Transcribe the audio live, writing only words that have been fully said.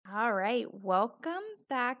right. Welcome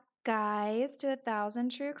back, guys, to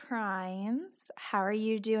 1,000 True Crimes. How are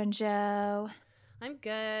you doing, Joe? I'm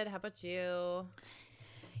good. How about you?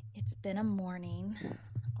 It's been a morning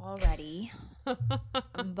already,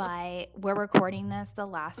 but we're recording this the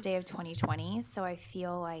last day of 2020, so I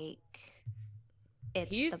feel like it's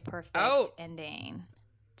the perfect ending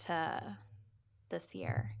to this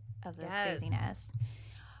year of the craziness.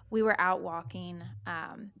 We were out walking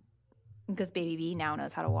because Baby B now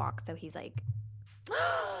knows how to walk, so he's like,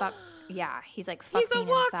 fuck, yeah, he's like, fuck being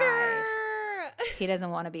inside. He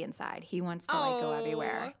doesn't want to be inside. He wants to like go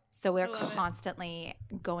everywhere. So we're constantly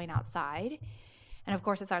going outside. And of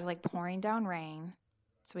course it started like pouring down rain.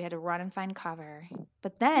 So we had to run and find cover.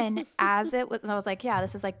 But then as it was, I was like, yeah,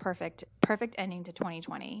 this is like perfect ending to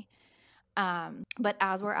 2020. But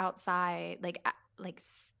as we're outside, like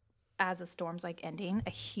as the storm's like ending,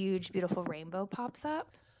 a huge, beautiful rainbow pops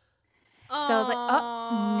up. So I was like,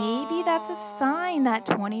 oh, maybe that's a sign that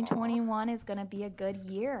 2021 is going to be a good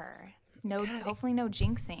year. No, God, hopefully no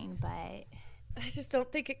jinxing, but I just don't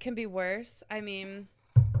think it can be worse. I mean,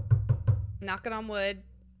 knocking on wood,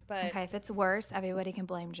 but okay, if it's worse, everybody can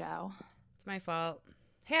blame Joe. It's my fault.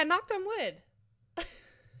 Hey, I knocked on wood.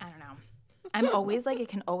 I don't know. I'm always like, it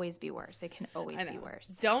can always be worse. It can always be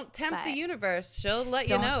worse. Don't tempt the universe. She'll let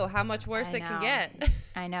you know how much worse it can get.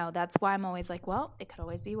 I know. That's why I'm always like, well, it could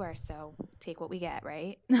always be worse. So take what we get,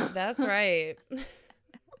 right? That's right.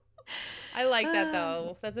 I like that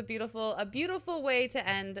though. That's a beautiful way to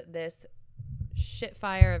end this shit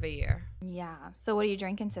fire of a year. Yeah. So what are you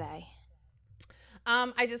drinking today?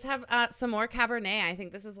 I just have some more Cabernet. I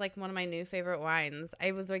think this is like one of my new favorite wines.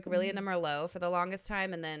 I was like really into Merlot for the longest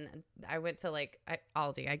time, and then I went to like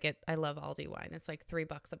Aldi. I love Aldi wine. It's like $3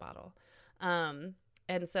 a bottle. And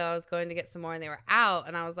so I was going to get some more, and they were out,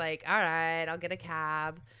 and I was like, all right, I'll get a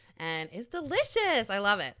cab, and it's delicious. I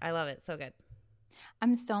love it. So good.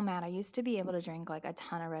 I'm so mad. I used to be able to drink like a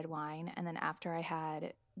ton of red wine, and then after I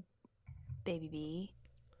had Baby B,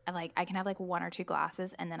 I can have like 1 or 2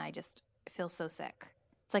 glasses, and then I just feel so sick.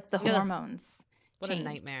 It's like the hormones. What a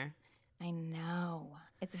nightmare. I know.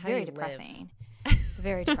 It's very depressing. It's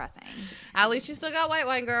very depressing. At least you still got white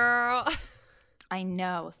wine, girl. I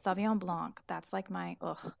know. Sauvignon Blanc. That's like my,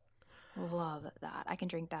 love that. I can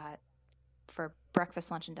drink that for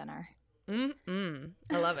breakfast, lunch, and dinner. I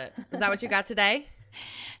love it. Is that what you got today?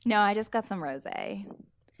 No, I just got some rosé,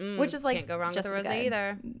 which is like can't go wrong with the rosé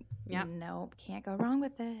either. Yeah. Nope, can't go wrong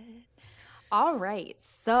with it. All right,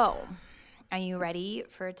 so are you ready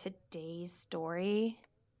for today's story?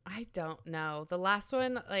 I don't know. The last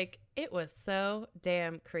one, like, it was so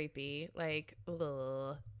damn creepy. Like,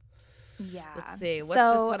 ugh. Yeah. Let's see. What's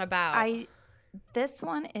this one about? This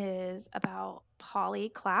one is about Polly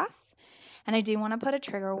Klaas. And I do want to put a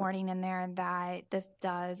trigger warning in there that this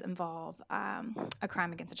does involve a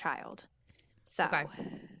crime against a child. So, okay.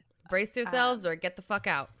 Brace yourselves or get the fuck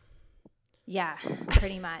out. Yeah,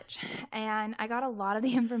 pretty much. And I got a lot of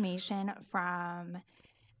the information from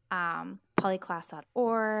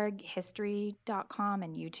pollyklaas.org, history.com,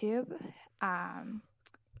 and YouTube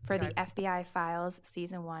for the FBI Files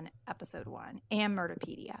Season 1, Episode 1, and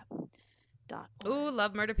Murderpedia.org. Ooh,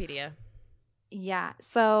 love Murderpedia. Yeah,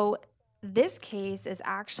 so this case is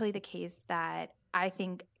actually the case that I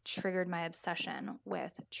think triggered my obsession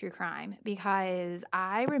with true crime, because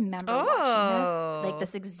I remember watching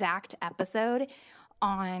this exact episode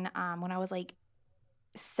on when I was like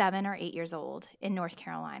 7 or 8 years old in North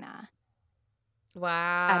Carolina.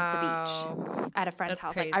 Wow. At the beach at a friend's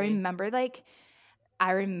house. Crazy. Like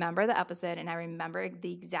I remember the episode, and I remember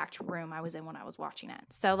the exact room I was in when I was watching it.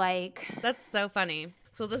 So like, that's so funny.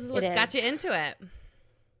 So this is what's got you into it.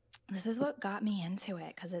 This is what got me into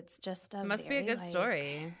it, because it's just it must be a good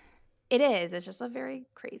story. It is. It's just a very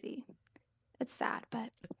crazy. It's sad, but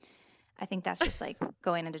I think that's just like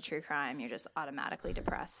going into true crime. You're just automatically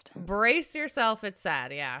depressed. Brace yourself. It's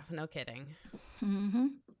sad. Yeah, no kidding. Mm-hmm.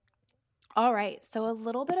 All right. So a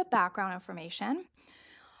little bit of background information.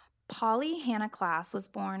 Polly Hannah Klaas was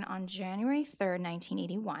born on January 3rd,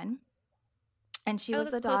 1981. And she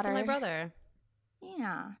was the daughter. Close to my brother.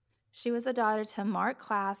 Yeah. She was the daughter to Mark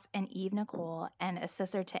Klaas and Eve Nicole, and a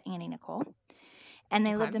sister to Annie Nicole. And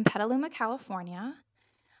they lived in Petaluma, California.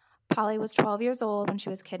 Polly was 12 years old when she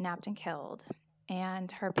was kidnapped and killed. And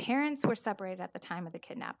her parents were separated at the time of the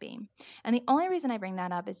kidnapping. And the only reason I bring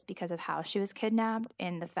that up is because of how she was kidnapped,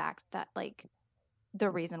 and the fact that, like, the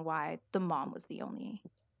reason why the mom was the only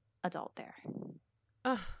adult there.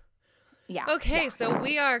 Yeah. Okay, so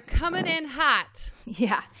we are coming in hot.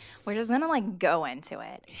 Yeah. We're just going to, like, go into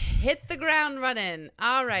it. Hit the ground running.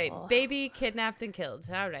 All right. Baby kidnapped and killed.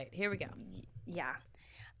 All right. Here we go. Yeah.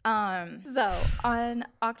 So on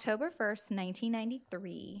October 1st,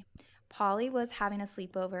 1993, Polly was having a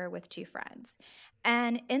sleepover with two friends.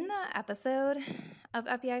 And in the episode of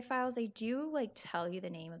FBI Files, they do like tell you the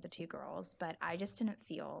name of the two girls, but I just didn't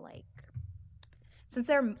feel like, since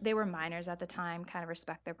they were minors at the time, kind of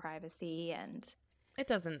respect their privacy. And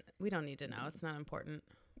we don't need to know. It's not important.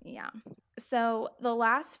 Yeah. So the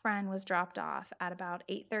last friend was dropped off at about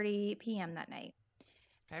 8:30 p.m. that night.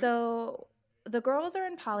 Okay. So the girls are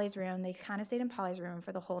in Polly's room. They kind of stayed in Polly's room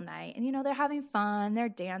for the whole night. And, you know, they're having fun. They're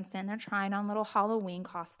dancing. They're trying on little Halloween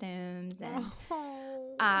costumes and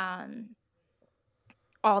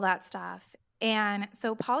all that stuff. And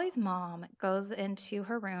so Polly's mom goes into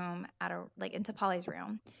her room into Polly's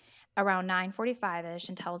room around 9:45ish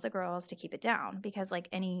and tells the girls to keep it down because like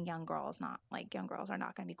any young girls are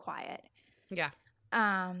not going to be quiet. Yeah.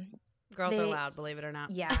 Girls are loud, believe it or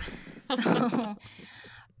not. Yeah. So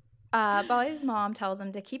Polly's mom tells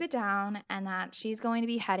them to keep it down and that she's going to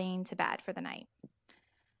be heading to bed for the night.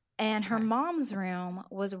 And her mom's room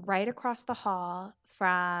was right across the hall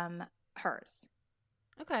from hers.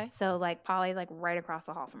 Okay. So like Polly's like right across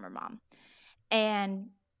the hall from her mom. And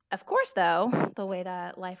of course, though, the way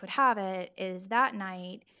that life would have it is that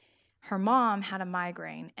night her mom had a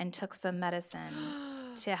migraine and took some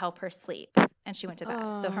medicine to help her sleep. And she went to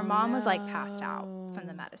bed. So her mom was like passed out from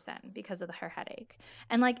the medicine because of her headache.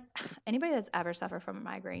 And like anybody that's ever suffered from a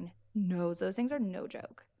migraine knows those things are no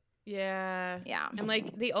joke. Yeah. Yeah. And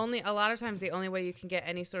like a lot of times the only way you can get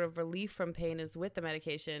any sort of relief from pain is with the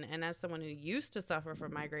medication. And as someone who used to suffer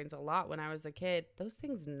from migraines a lot when I was a kid, those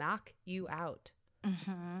things knock you out.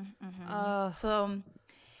 So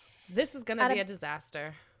this is going to be a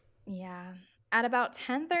disaster. Yeah. At about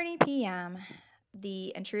 10:30 p.m.,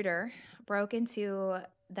 the intruder broke into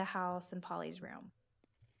the house in Polly's room.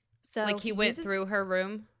 So like he went through her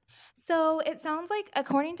room? So it sounds like,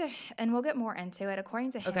 according to, and we'll get more into it,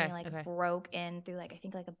 according to him, he broke in through like, I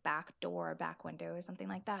think like a back door, back window or something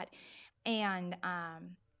like that. And,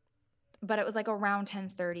 but it was like around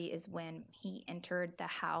 10:30 is when he entered the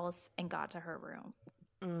house and got to her room.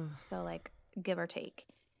 So like give or take.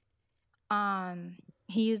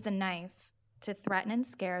 He used a knife to threaten and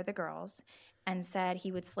scare the girls and said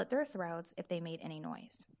he would slit their throats if they made any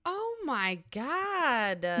noise. Oh my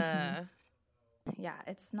God. Yeah,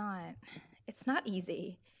 it's not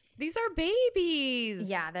easy. These are babies.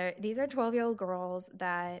 Yeah, these are 12-year-old girls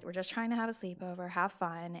that were just trying to have a sleepover, have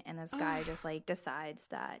fun, and this guy just like decides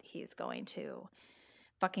that he's going to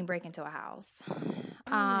fucking break into a house. Oh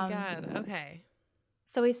my God. Okay.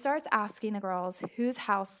 So he starts asking the girls whose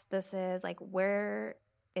house this is, like where,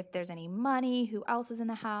 if there's any money, who else is in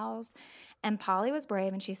the house. And Polly was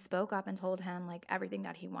brave and she spoke up and told him like everything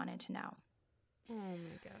that he wanted to know. Oh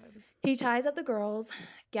my God. He ties up the girls,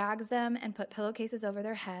 gags them, and put pillowcases over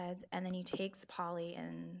their heads, and then he takes Polly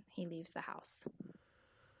and he leaves the house.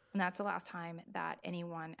 And that's the last time that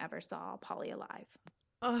anyone ever saw Polly alive.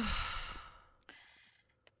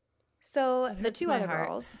 So the two other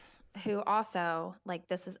girls, who also, like,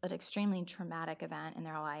 this is an extremely traumatic event in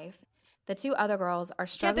their life. The two other girls are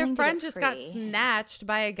struggling. Yeah, their friend just got snatched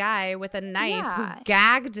by a guy with a knife who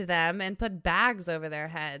gagged them and put bags over their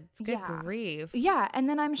heads. Good grief. Yeah, and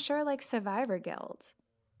then I'm sure like survivor guilt.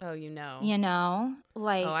 Oh, you know,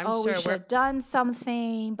 like we should have done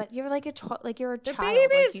something, but you're like you're a they're child.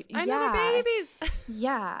 Babies. Like I know they're babies.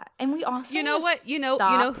 Yeah, and we also you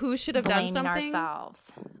know who should have done something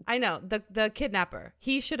ourselves. I know the kidnapper.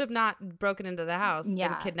 He should have not broken into the house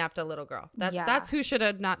and kidnapped a little girl. That's who should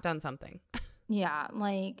have not done something. Yeah,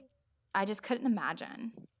 like I just couldn't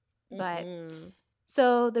imagine. But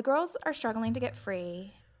so the girls are struggling to get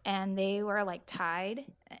free. And they were like tied,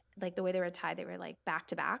 like the way they were tied, they were like back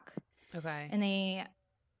to back. Okay. And they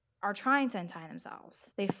are trying to untie themselves.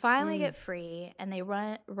 They finally get free and they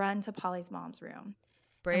run to Polly's mom's room.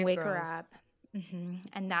 Brave and wake girls. her up.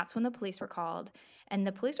 And that's when the police were called. And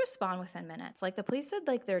the police respond within minutes. Like the police did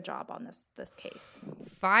like their job on this case.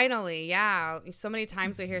 Finally, yeah. So many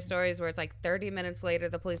times we hear stories where it's like 30 minutes later,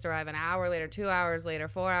 the police arrive, an hour later, 2 hours later,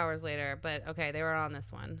 4 hours later. But okay, they were on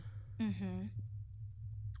this one.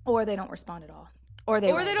 Or they don't respond at all. Or they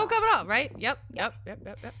don't come at all, right? Yep.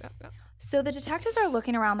 So the detectives are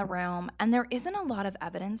looking around the room, and there isn't a lot of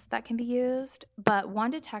evidence that can be used, but one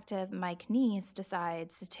detective, Mike Neese,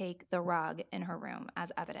 decides to take the rug in her room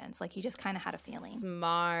as evidence. Like he just kind of had a feeling.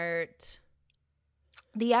 Smart.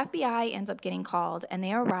 The FBI ends up getting called, and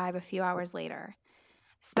they arrive a few hours later.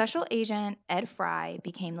 Special Agent Ed Fry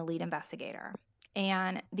became the lead investigator,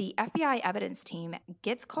 and the FBI evidence team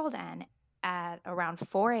gets called in. At around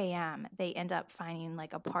 4 a.m., they end up finding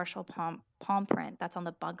like a partial palm print that's on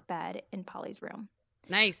the bunk bed in Polly's room.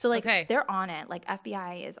 Nice. So like okay. they're on it. Like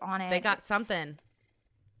FBI is on it. They got something.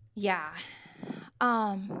 Yeah.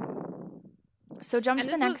 So jump to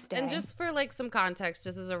the next day. And just for like some context,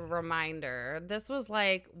 just as a reminder, this was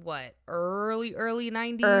like what, early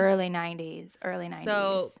 90s? Early 90s.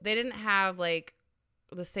 So they didn't have like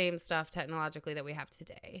the same stuff technologically that we have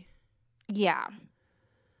today. Yeah.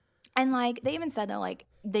 And like they even said though, like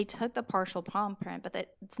they took the partial palm print, but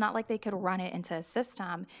that it's not like they could run it into a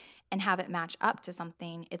system and have it match up to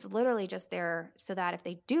something. It's literally just there so that if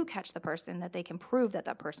they do catch the person, that they can prove that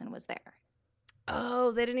that person was there.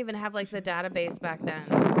 Oh, they didn't even have like the database back then.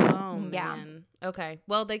 Oh, yeah. man. Okay.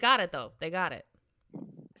 Well, they got it though. They got it.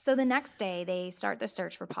 So the next day they start the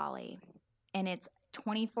search for Polly, and it's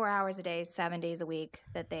 24 hours a day, 7 days a week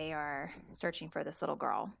that they are searching for this little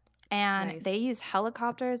girl. And they use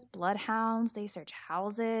helicopters, bloodhounds. They search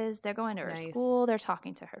houses. They're going to her school. They're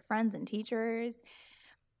talking to her friends and teachers.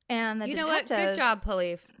 And the you know what? Good job,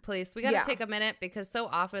 police. We got to take a minute because so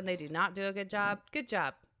often they do not do a good job. Good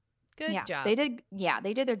job. Good job. They did. Yeah,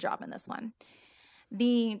 they did their job in this one.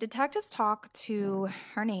 The detectives talked to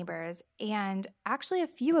her neighbors, and actually a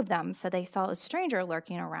few of them said they saw a stranger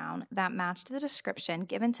lurking around that matched the description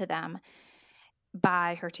given to them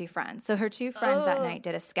by her two friends. So her two friends that night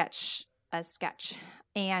did a sketch.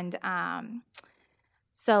 And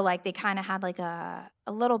so like they kind of had like a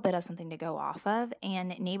little bit of something to go off of,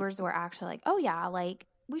 and neighbors were actually like, oh yeah, like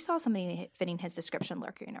we saw somebody fitting his description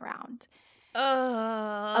lurking around.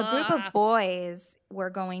 A group of boys were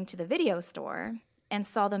going to the video store and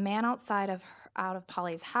saw the man out of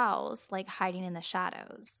Polly's house, like hiding in the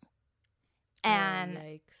shadows.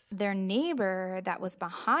 And their neighbor that was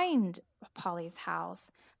behind Polly's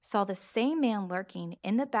house saw the same man lurking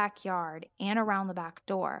in the backyard and around the back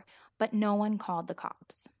door, but no one called the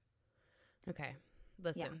cops. Okay.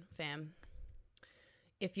 Listen, fam.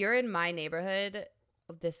 If you're in my neighborhood,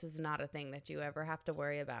 this is not a thing that you ever have to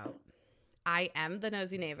worry about. I am the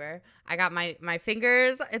nosy neighbor. I got my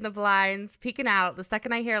fingers in the blinds peeking out. The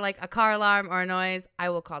second I hear like a car alarm or a noise, I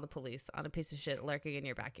will call the police on a piece of shit lurking in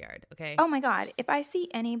your backyard. Okay. Oh my God. If I see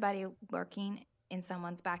anybody lurking in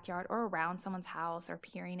someone's backyard or around someone's house or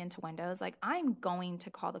peering into windows, like I'm going to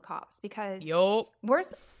call the cops because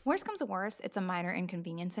worst comes to worst, it's a minor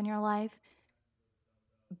inconvenience in your life.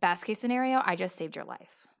 Best case scenario, I just saved your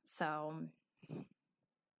life. So,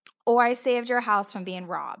 or I saved your house from being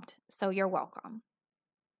robbed. So you're welcome.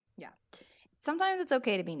 Yeah. Sometimes it's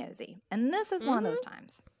okay to be nosy. And this is one of those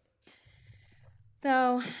times.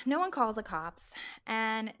 So no one calls the cops.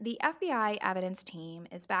 And the FBI evidence team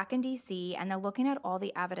is back in D.C. and they're looking at all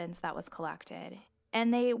the evidence that was collected.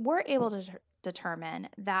 And they were able to determine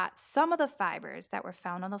that some of the fibers that were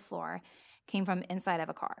found on the floor came from inside of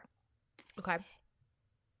a car. Okay.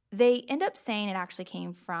 They end up saying it actually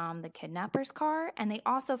came from the kidnapper's car, and they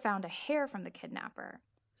also found a hair from the kidnapper.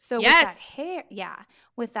 So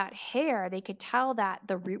with that hair, they could tell that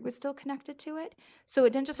the root was still connected to it. So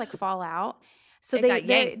it didn't just like fall out. So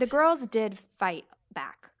the girls did fight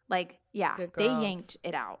back. Like, yeah, they yanked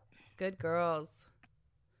it out. Good girls.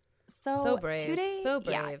 So brave. 2 days, so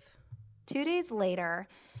brave. Yeah, 2 days later,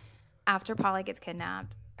 after Polly gets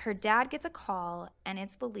kidnapped, her dad gets a call, and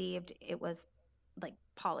it's believed it was like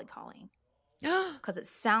Polly calling because it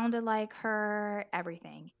sounded like her,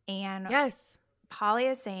 everything. And Polly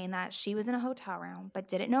is saying that she was in a hotel room but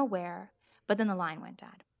didn't know where, but then the line went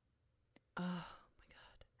dead. Oh my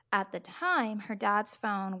God. At the time, her dad's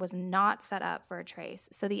phone was not set up for a trace,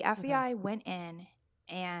 so the FBI went in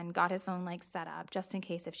and got his phone like set up just in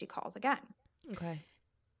case if she calls again. Okay.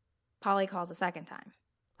 Polly calls a second time.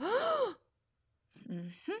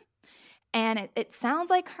 And it sounds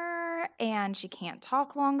like her, and she can't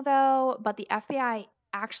talk long, though, but the FBI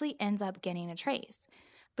actually ends up getting a trace.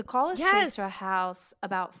 The call is traced to a house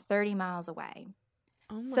about 30 miles away.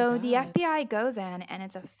 Oh my God. The FBI FBI goes in, and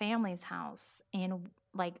it's a family's house, and,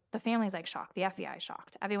 like, the family's, like, shocked. The FBI is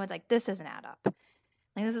shocked. Everyone's like, this doesn't add up.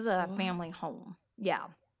 Like, this is a family home. Yeah.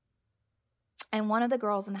 And one of the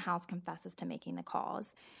girls in the house confesses to making the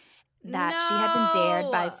calls. That she had been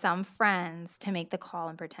dared by some friends to make the call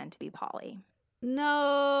and pretend to be Polly. No.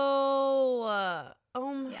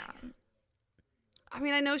 Oh my. Yeah. I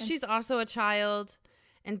mean, I know she's also a child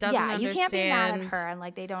and doesn't understand. Yeah, you can't be mad at her and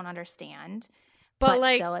like they don't understand. But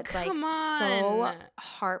like, still, it's like so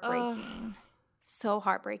heartbreaking. So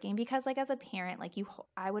heartbreaking because like as a parent, like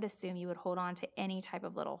I would assume you would hold on to any type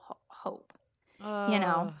of little hope. You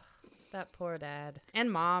know. That poor dad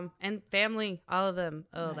and mom and family, all of them.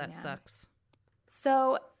 Oh, that sucks.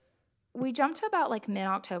 So we jump to about like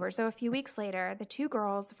mid-October. So a few weeks later, the two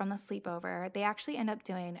girls from the sleepover, they actually end up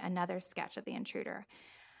doing another sketch of the intruder.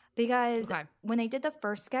 Because Okay. when they did the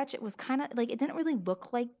first sketch, it was kind of like, it didn't really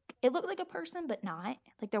look like, it looked like a person, but not.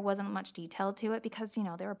 Like there wasn't much detail to it because, you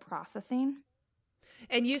know, they were processing.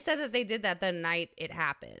 And you said that they did that the night it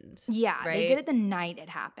happened. Yeah, right? they did it the night it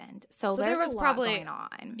happened. So there's there was a lot probably going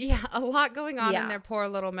on. Yeah, a lot going on Yeah. in their poor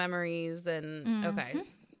little memories and okay. Mhm.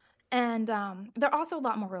 And they're also a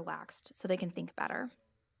lot more relaxed, so they can think better.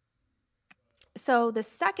 So the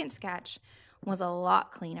second sketch was a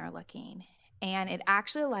lot cleaner looking, and it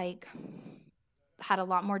actually like had a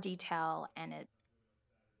lot more detail, and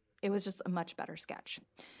it was just a much better sketch.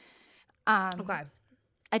 Okay.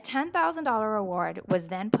 A $10,000 reward was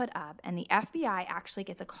then put up, and the FBI actually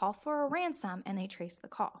gets a call for a ransom, and they trace the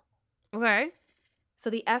call. Okay. So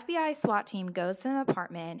the FBI SWAT team goes to an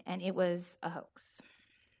apartment, and it was a hoax.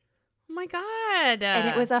 Oh my God. And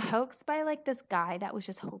it was a hoax by like this guy that was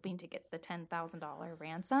just hoping to get the $10,000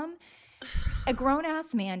 ransom. A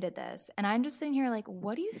grown-ass man did this, and I'm just sitting here like,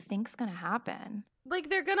 what do you think's going to happen? Like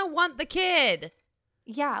they're going to want the kid.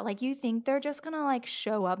 Yeah, like you think they're just going to like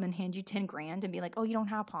show up and hand you 10 grand and be like, oh, you don't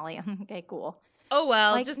have Polly. Okay, cool. Oh,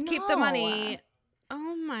 well, Like, just keep the money. no.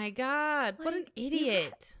 Oh my God. What an Like, you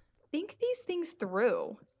idiot. Think these things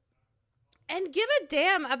through. And give a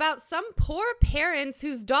damn about some poor parents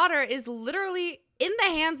whose daughter is literally in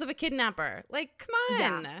the hands of a kidnapper. Like, come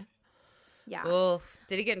on. Yeah. Oof.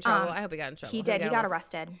 Did he get in trouble? I hope he got in trouble. He did. He got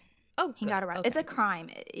arrested. Oh, He good. got arrested. Okay. It's a crime.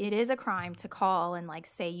 It is a crime to call and like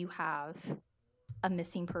say you have a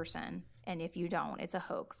missing person, and if you don't, it's a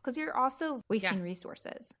hoax because you're also wasting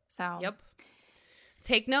resources. So Yep.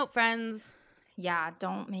 Take note, friends. yeah,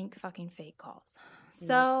 don't make fucking fake calls.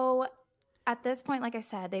 So at this point, like I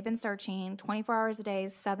said, they've been searching 24 hours a day,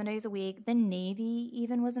 7 days a week. The Navy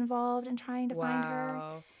even was involved in trying to find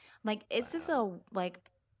her. Like it's just like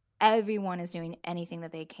everyone is doing anything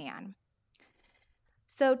that they can.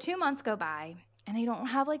 So 2 months go by, and they don't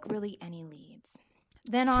have like really any leads.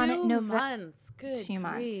 Then on 2 months. Good 2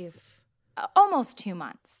 months. grief. Almost 2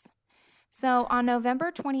 months. So on November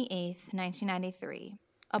 28th, 1993,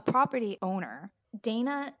 a property owner,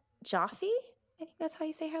 Dana Jaffe, I think that's how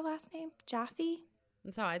you say her last name, Jaffe,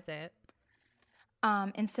 That's how I'd say it.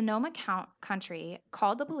 in Sonoma Country,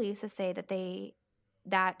 called the police to say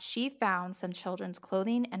that she found some children's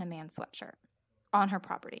clothing and a man's sweatshirt on her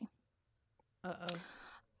property. Uh-oh.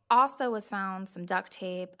 Also was found some duct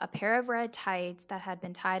tape, a pair of red tights that had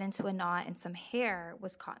been tied into a knot, and some hair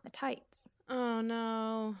was caught in the tights. Oh,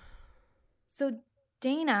 no. So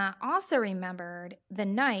Dana also remembered the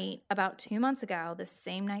night about 2 months ago, the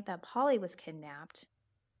same night that Polly was kidnapped,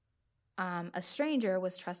 a stranger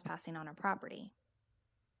was trespassing on her property.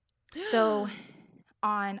 So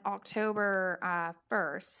on October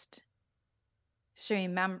 1st, she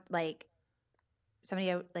remembered, like,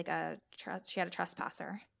 somebody, like, she had a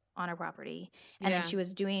trespasser on her property. And then she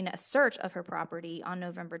was doing a search of her property on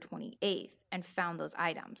November 28th and found those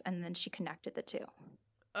items. And then she connected the two.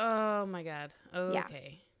 Oh, my God.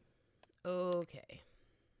 Okay. Yeah. Okay.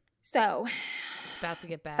 So it's about to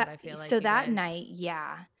get bad, I feel like. So that night,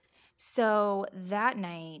 So that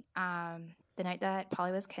night, the night that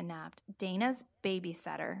Polly was kidnapped, Dana's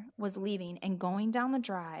babysitter was leaving and going down the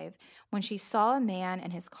drive when she saw a man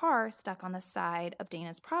and his car stuck on the side of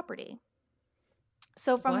Dana's property.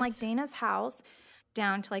 So from like Dana's house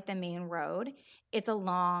down to like the main road, it's a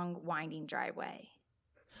long winding driveway,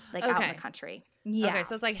 like out in the country. Yeah. Okay,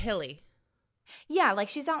 so it's like hilly. Yeah, like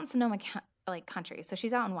she's out in Sonoma country, so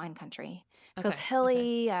she's out in wine country. So it's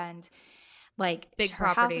hilly and like big her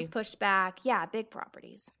house is pushed back. Yeah, big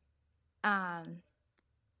properties. And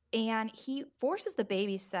he forces the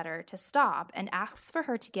babysitter to stop and asks for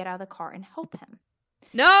her to get out of the car and help him.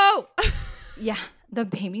 No. Yeah, the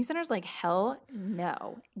babysitter's like, hell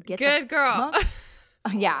no. Good girl.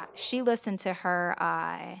 Yeah, she listened to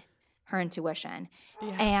her intuition.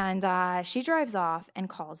 Yeah. And she drives off and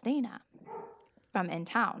calls Dana from in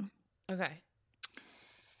town. Okay.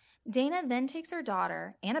 Dana then takes her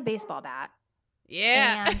daughter and a baseball bat.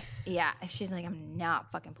 Yeah. And yeah, she's like, I'm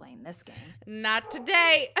not fucking playing this game. Not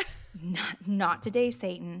today. Not today,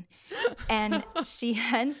 Satan. And she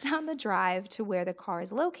heads down the drive to where the car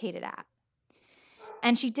is located at.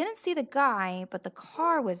 And she didn't see the guy, but the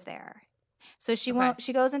car was there. So she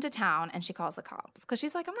goes into town and she calls the cops because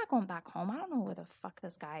she's like, I'm not going back home. I don't know where the fuck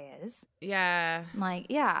this guy is. Yeah. Like,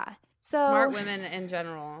 yeah. So smart women in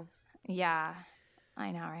general. Yeah.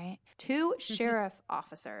 I know, right? 2 sheriff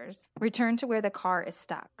officers return to where the car is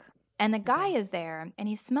stuck. And the guy is there, and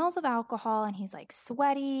he smells of alcohol, and he's, like,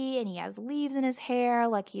 sweaty, and he has leaves in his hair,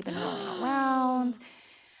 like he'd been rolling around.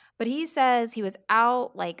 But he says he was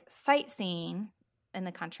out, like, sightseeing in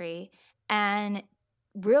the country, and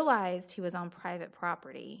realized he was on private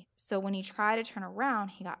property. So when he tried to turn around,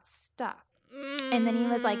 he got stuck. And then he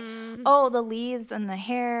was like, oh, the leaves and the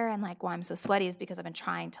hair and like why I'm so sweaty is because I've been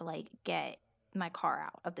trying to like get my car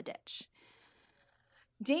out of the ditch.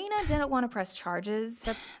 Dana didn't want to press charges.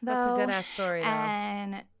 That's a good ass story though.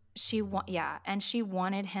 And she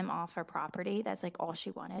wanted him off her property. That's like all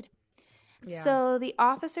she wanted. Yeah. So the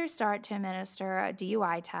officers start to administer a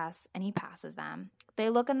DUI test and he passes them. They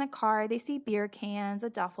look in the car, they see beer cans, a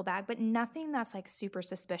duffel bag, but nothing that's like super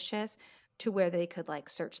suspicious to where they could like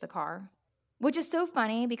search the car. Which is so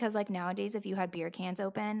funny because like nowadays if you had beer cans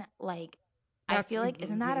open, like I feel like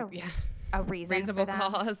isn't that a reason reasonable for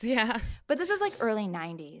them? Cause, yeah. But this is like early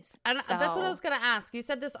 90s. And that's what I was going to ask. You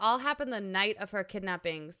said this all happened the night of her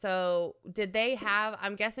kidnapping. So did they have,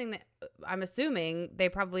 I'm assuming they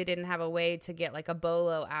probably didn't have a way to get like a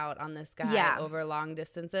bolo out on this guy over long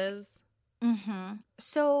distances. Mm-hmm.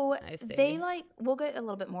 So they like, we'll get a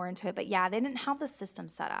little bit more into it, but yeah, they didn't have the system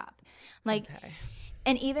set up. Like,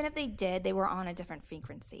 and even if they did, they were on a different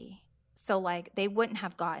frequency. So like they wouldn't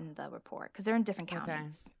have gotten the report because they're in different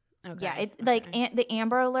counties. Okay. Yeah, like the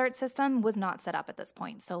Amber Alert system was not set up at this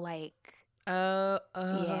point. So like, yeah,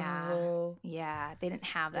 they didn't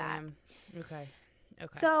have that. Okay.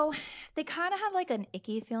 So they kind of had like an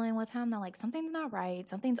icky feeling with him. They're like, something's not right,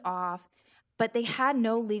 something's off, but they had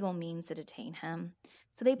no legal means to detain him.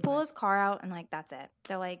 So they pull his car out and like that's it.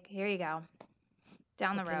 They're like, here you go,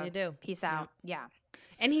 down the road. What can you do? Peace out. Yeah.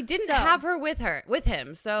 And he didn't have her with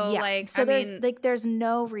him. So like, so there's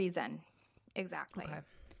no reason. Exactly. Okay.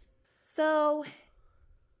 So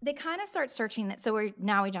they kind of start searching that. So we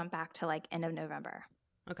jump back to like end of November.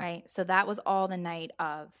 Okay. Right. So that was all the night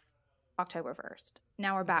of October 1st.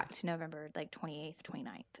 Now we're back to November like 28th,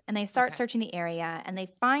 29th. And they start searching the area and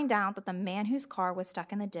they find out that the man whose car was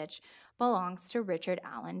stuck in the ditch belongs to Richard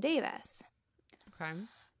Allen Davis. Okay.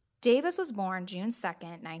 Davis was born June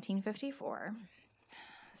 2nd, 1954.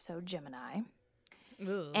 So Gemini.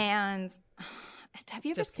 Ooh. And have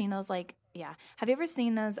you ever seen those like, have you ever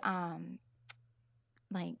seen those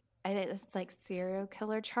like it's like serial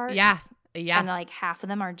killer charts? Yeah. And like half of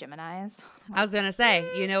them are Geminis. Like, I was going to say,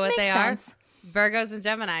 you know what they sense. Are? Virgos and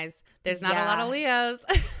Geminis. There's not a lot of Leos.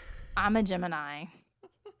 I'm a Gemini.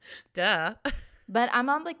 Duh. But I'm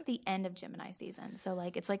on like the end of Gemini season. So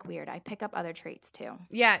like it's like weird. I pick up other traits too.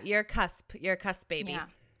 Yeah, you're a cusp. You're a cusp baby. Yeah.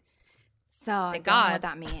 So I don't know what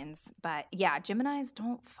that means. But yeah, Geminis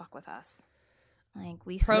don't fuck with us. Like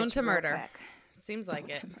we prone to murder. Quick. Seems like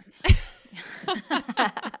it.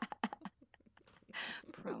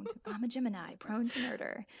 I'm a Gemini, prone to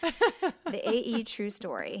murder. The AE true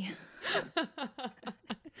story.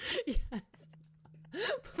 Yes.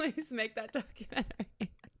 Please make that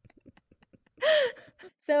documentary.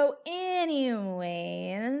 So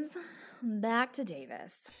anyways, back to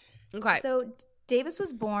Davis. Okay. So Davis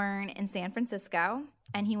was born in San Francisco,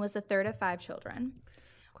 and he was the third of 5 children.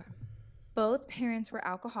 Okay. Both parents were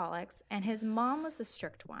alcoholics, and his mom was the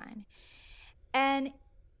strict one. And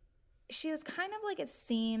she was kind of like, it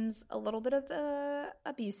seems, a little bit of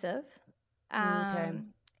abusive. Okay.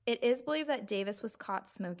 It is believed that Davis was caught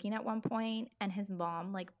smoking at one point, and his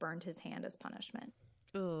mom like burned his hand as punishment.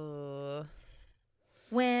 Ooh.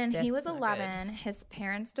 When he was 11, his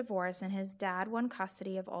parents divorced, and his dad won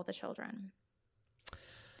custody of all the children.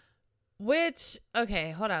 Which,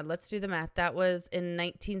 okay, hold on. Let's do the math. That was in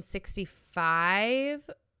 1965.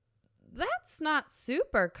 That's not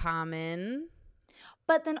super common.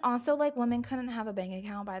 But then also, like, women couldn't have a bank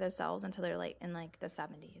account by themselves until they're like in like the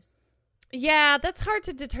 70s. Yeah, that's hard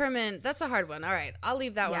to determine. That's a hard one. All right, I'll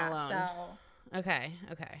leave that one alone. So okay.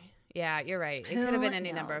 Yeah, you're right. It could have been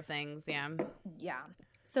any number of things. Yeah.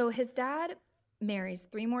 So his dad marries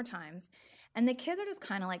 3 more times, and the kids are just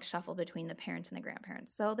kind of like shuffled between the parents and the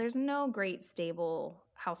grandparents. So there's no great stable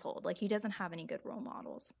household. Like he doesn't have any good role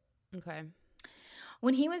models. Okay.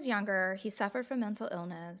 When he was younger, he suffered from mental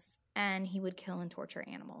illness, and he would kill and torture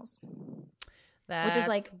animals. Which is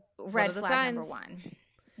like red flag number 1.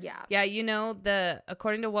 Yeah. Yeah,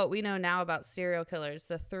 according to what we know now about serial killers,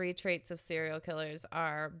 the 3 traits of serial killers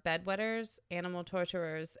are bedwetters, animal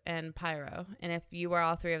torturers, and pyro. And if you are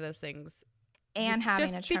all 3 of those things, and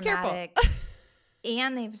having a traumatic,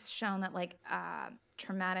 and they've shown that like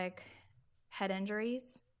traumatic head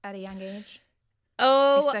injuries at a young age.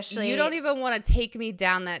 Oh, especially, you don't even want to take me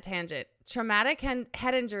down that tangent. Traumatic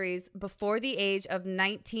head injuries before the age of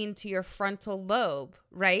 19 to your frontal lobe,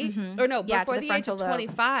 right? Mm-hmm. Or no, before the age of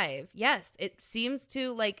 25. Lobe. Yes, it seems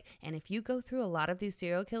to like, and if you go through a lot of these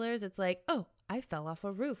serial killers, it's like, oh, I fell off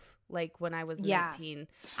a roof like when I was 19.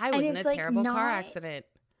 I was in a terrible car accident.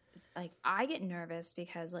 like I get nervous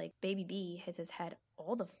because like baby B hits his head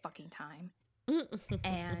all the fucking time.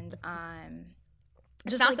 And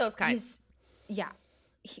It's just not like those kinds.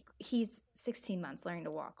 He's 16 months learning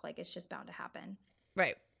to walk. Like it's just bound to happen.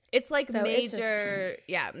 Right. It's like So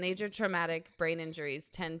major traumatic brain injuries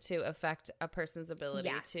tend to affect a person's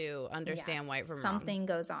ability to understand right from wrong. Something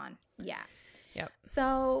goes on. Yeah. Yep.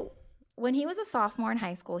 So when he was a sophomore in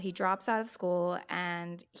high school, he drops out of school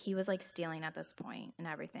and he was like stealing at this point and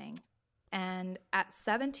everything. And at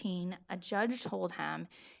 17, a judge told him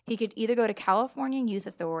he could either go to California Youth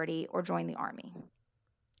Authority or join the Army.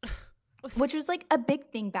 Which was like a big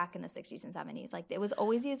thing back in the 60s and 70s. Like it was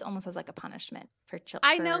always used almost as like a punishment for children.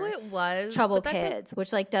 I know it was. Troubled kids,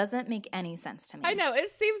 which like doesn't make any sense to me. I know.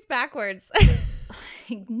 It seems backwards.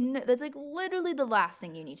 That's like literally the last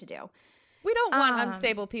thing you need to do. We don't want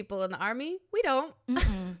unstable people in the Army. We don't.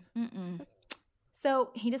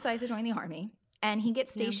 So he decides to join the Army and he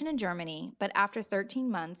gets stationed in Germany. But after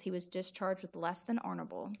 13 months, he was discharged with less than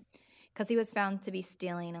honorable because he was found to be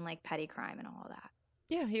stealing and like petty crime and all of that.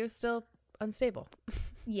 Yeah, he was still unstable.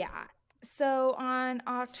 Yeah. So on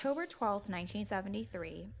October 12th,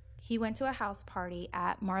 1973, he went to a house party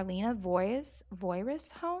at Marlena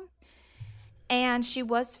Voyris' home, and she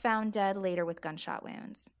was found dead later with gunshot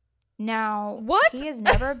wounds. Now, what? He has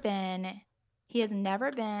never been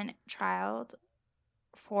trialed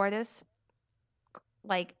for this,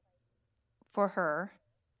 like, for her.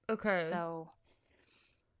 Okay. So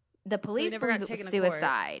the police believe it was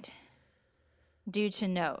suicide. Due to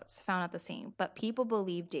notes found at the scene, but people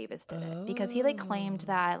believe Davis did it because he like claimed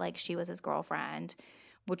that like she was his girlfriend,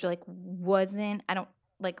 which like wasn't. I don't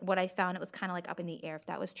like what I found. It was kind of like up in the air if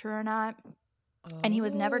that was true or not. And he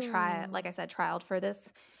was never trialed for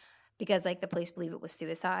this because like the police believe it was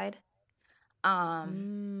suicide. But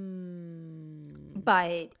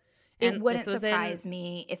it wouldn't surprise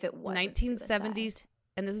me if it was 1970s.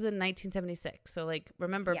 And this is in 1976. So, like,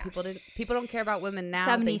 remember, people don't care about women now.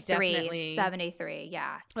 73,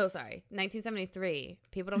 yeah. Oh, sorry. 1973.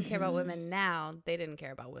 People don't care about women now. They didn't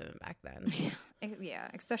care about women back then. Yeah,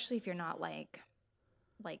 especially if you're not like,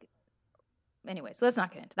 anyway, so let's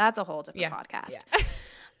not get into that. That's a whole different podcast.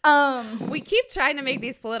 Yeah. We keep trying to make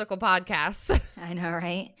these political podcasts. I know,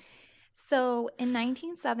 right? So, in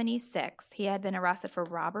 1976, he had been arrested for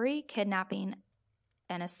robbery, kidnapping,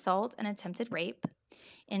 an assault, and attempted rape.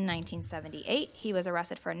 In 1978, he was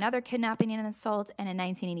arrested for another kidnapping and an assault. And in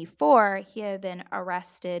 1984, he had been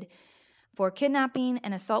arrested for kidnapping,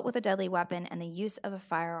 an assault with a deadly weapon, and the use of a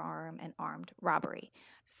firearm and armed robbery.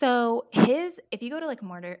 So if you go to like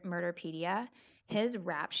Murderpedia, his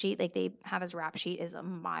rap sheet, like they have his rap sheet is a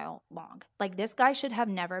mile long. Like this guy should have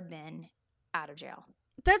never been out of jail.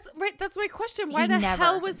 That's right. That's my question. Why the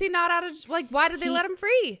hell was he not out of, like, why did they let him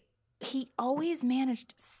free? He always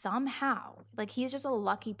managed somehow, like he's just a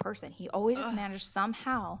lucky person. He always just managed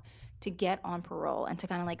somehow to get on parole and to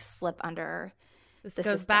kind of like slip under this goes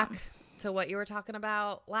system. Back to what you were talking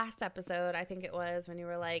about last episode. I think it was when you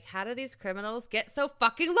were like, how do these criminals get so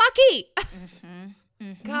fucking lucky?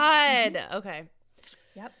 God. Okay.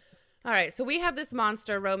 Yep. All right. So we have this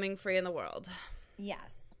monster roaming free in the world.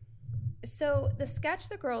 Yes. So the sketch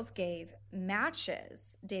the girls gave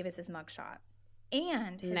matches Davis's mugshot.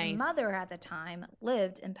 And his mother at the time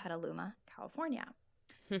lived in Petaluma, California.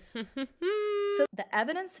 So the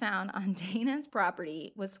evidence found on Dana's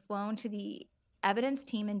property was flown to the evidence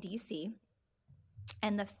team in D.C.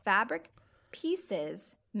 And the fabric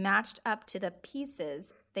pieces matched up to the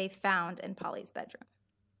pieces they found in Polly's bedroom.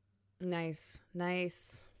 Nice.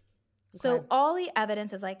 So all the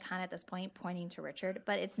evidence is like kind of at this point pointing to Richard,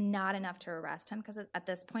 but it's not enough to arrest him because at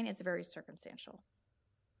this point it's very circumstantial.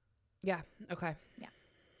 Yeah. Okay. Yeah.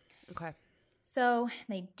 Okay. So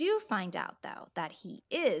they do find out, though, that he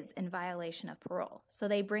is in violation of parole. So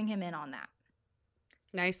they bring him in on that.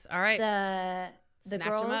 Nice. All right. The Snatch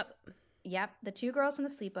girls, him up. Yep. The two girls from the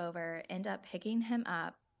sleepover end up picking him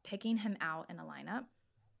out in a lineup.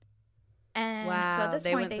 And so at this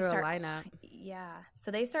point, they start a lineup. Yeah. So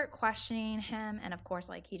they start questioning him. And of course,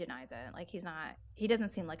 like he denies it. Like he doesn't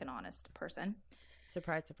seem like an honest person.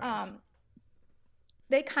 Surprise, surprise.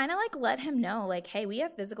 They kind of like let him know, like, hey, we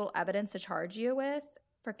have physical evidence to charge you with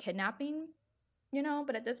for kidnapping,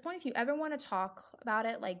 but at this point, if you ever want to talk about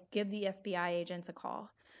it, like give the FBI agents a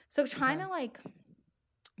call. So trying to like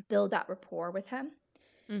build that rapport with him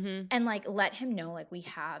and like let him know like we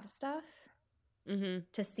have stuff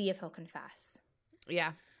to see if he'll confess.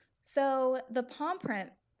 Yeah. So the palm print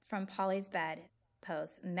from Polly's bed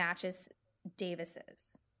post matches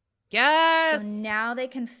Davis's. Yes. So now they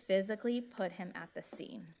can physically put him at the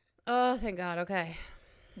scene. Oh, thank God. Okay.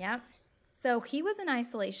 Yep. So he was in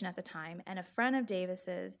isolation at the time, and a friend of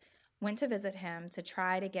Davis's went to visit him to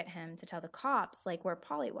try to get him to tell the cops, like, where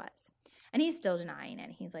Polly was. And he's still denying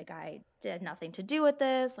it. He's like, I did nothing to do with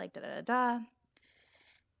this, like, da-da-da-da.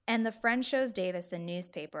 And the friend shows Davis the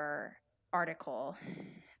newspaper article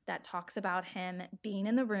that talks about him being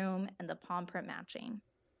in the room and the palm print matching.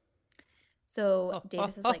 So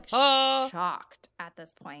Davis is, like, shocked at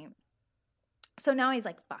this point. So now he's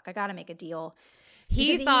like, fuck, I got to make a deal.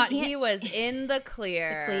 He thought he was in the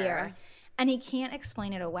clear. The clear. And he can't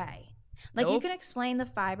explain it away. Like, Nope. you can explain the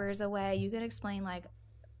fibers away. You can explain, like,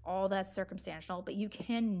 all that's circumstantial. But you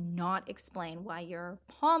cannot explain why your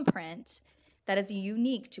palm print that is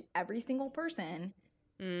unique to every single person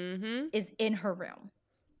is in her room.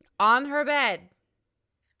 On her bed.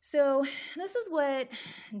 So this is what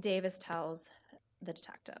Davis tells the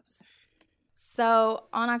detectives. So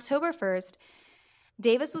on October 1st,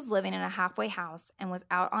 Davis was living in a halfway house and was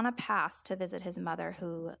out on a pass to visit his mother,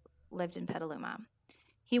 who lived in Petaluma.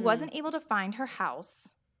 He wasn't able to find her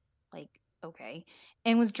house, like, okay,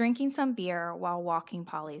 and was drinking some beer while walking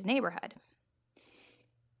Polly's neighborhood.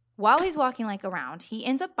 While he's walking, like, around, he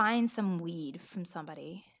ends up buying some weed from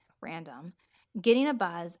somebody random, getting a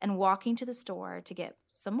buzz, and walking to the store to get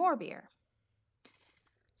some more beer.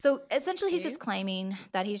 So essentially he's just claiming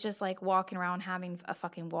that he's just, like, walking around having a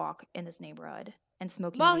fucking walk in this neighborhood and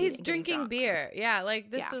smoking while weed he's and drinking drunk. beer. Yeah,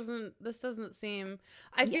 like, this doesn't seem,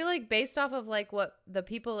 I feel like based off of, like, what the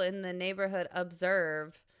people in the neighborhood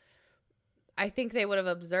observe, I think they would have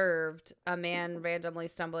observed a man randomly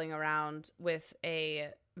stumbling around with a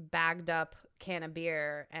bagged up can of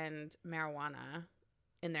beer and marijuana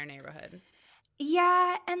in their neighborhood.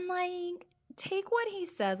 Yeah, and, like, take what he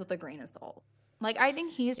says with a grain of salt. Like, I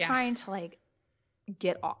think he's trying to, like,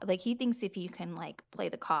 get off. Like, he thinks if you can, like, play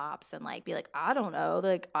the cops and, like, be like, I don't know,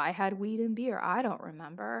 like, I had weed and beer, I don't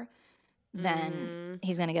remember, then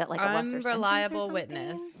he's gonna get, like, a lesser sentence or unreliable something.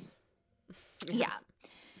 witness.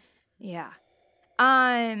 Yeah.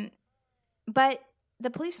 But the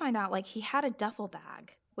police find out, like, he had a duffel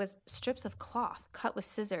bag with strips of cloth cut with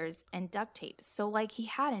scissors and duct tape. So, like, he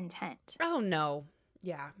had intent. Oh, no.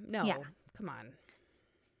 Yeah. No. Yeah. Come on.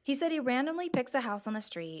 He said he randomly picks a house on the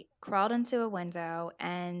street, crawled into a window,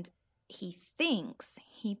 and he thinks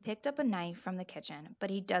he picked up a knife from the kitchen, but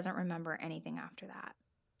he doesn't remember anything after that.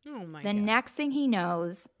 Oh, my God. The next thing he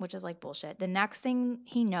knows, which is like bullshit, the next thing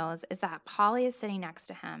he knows is that Polly is sitting next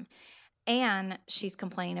to him, and she's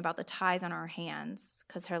complaining about the ties on her hands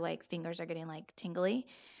because her, like, fingers are getting, like, tingly,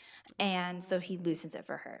 and so he loosens it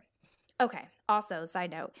for her. Okay, also, side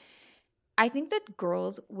note, I think that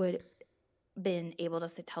girls would been able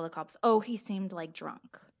to tell the cops, oh, he seemed, like,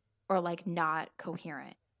 drunk or, like, not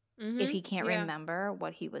coherent if he can't remember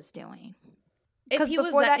what he was doing. If he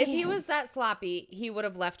was that sloppy, he would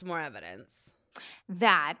have left more evidence.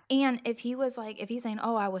 That, and if he's saying,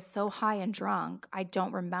 oh, I was so high and drunk, I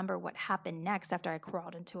don't remember what happened next after I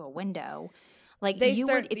crawled into a window. Like, people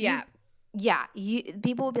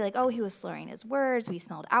would be like, oh, he was slurring his words. We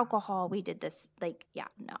smelled alcohol. We did this. Like, yeah,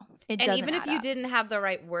 no. And even if you didn't have the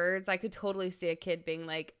right words, I could totally see a kid being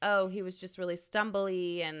like, oh, he was just really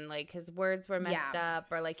stumbly and, like, his words were messed up,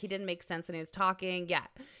 or, like, he didn't make sense when he was talking. Yeah,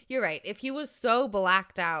 you're right. If he was so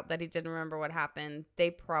blacked out that he didn't remember what happened,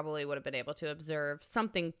 they probably would have been able to observe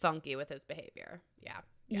something funky with his behavior.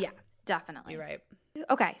 Yeah, definitely. You're right.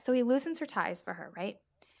 Okay, so he loosens her ties for her, right?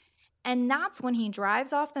 And that's when he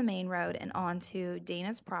drives off the main road and onto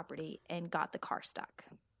Dana's property and got the car stuck.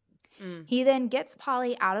 He then gets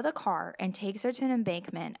Polly out of the car and takes her to an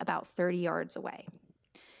embankment about 30 yards away.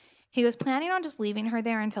 He was planning on just leaving her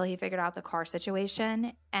there until he figured out the car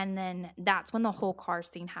situation, and then that's when the whole car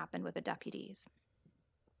scene happened with the deputies.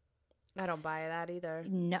 I don't buy that either.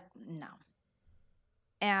 No.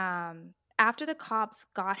 After the cops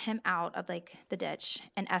got him out of, like, the ditch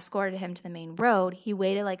and escorted him to the main road, he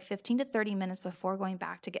waited like 15 to 30 minutes before going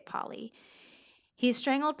back to get Polly. He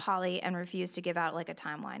strangled Polly and refused to give out, like, a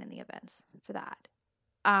timeline in the events for that.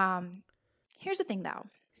 Here's the thing, though.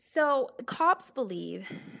 So cops believe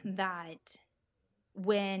that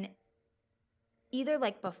when either,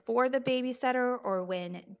 like, before the babysitter or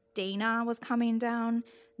when Dana was coming down,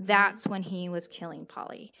 that's when he was killing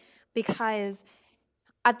Polly, because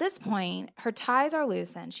at this point, her ties are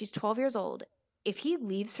loosened. She's 12 years old. If he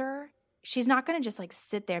leaves her, she's not going to just, like,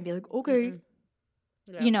 sit there and be like, okay.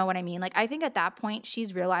 Yeah. You know what I mean? Like, I think at that point,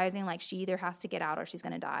 she's realizing, like, she either has to get out or she's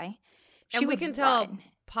going to die. And we can tell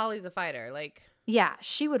Polly's a fighter. Like, yeah,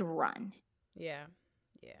 she would run. Yeah.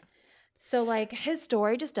 So, like, his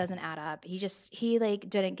story just doesn't add up. He like,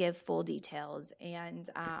 didn't give full details. And,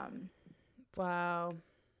 wow.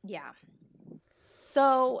 Yeah.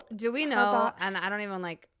 So do we know? And I don't even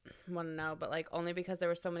like want to know, but like only because there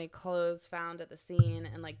were so many clothes found at the scene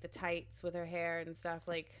and like the tights with her hair and stuff.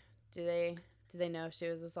 Like, do they know she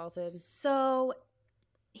was assaulted? So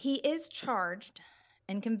he is charged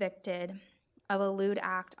and convicted of a lewd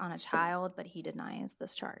act on a child, but he denies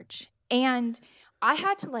this charge. And I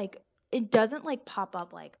had to like, it doesn't like pop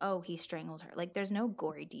up like, oh, he strangled her. Like, there's no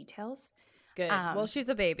gory details. Good. Well, she's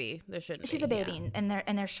a baby. There shouldn't. She's be. a baby, yeah.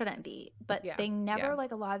 and there shouldn't be. But they never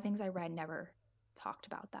like a lot of things I read never talked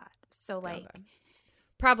about that. So like,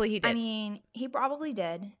 probably he did. I mean, he probably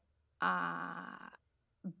did.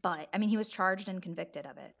 But I mean, he was charged and convicted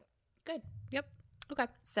of it. Good. Yep. Okay.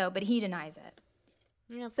 So, but he denies it.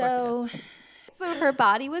 Yeah. Of course he does. So her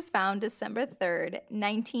body was found December 3rd,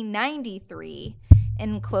 1993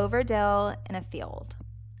 in Cloverdale in a field.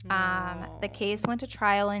 The case went to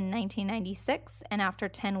trial in 1996, and after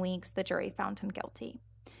 10 weeks, the jury found him guilty.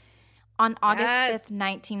 On August 5th,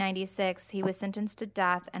 1996, he was sentenced to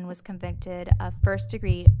death and was convicted of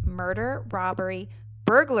first-degree murder, robbery,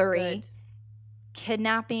 burglary,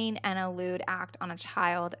 kidnapping, and a lewd act on a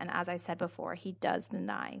child. And as I said before, he does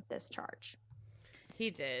deny this charge. He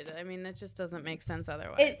did. I mean, that just doesn't make sense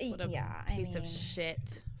otherwise. What a piece of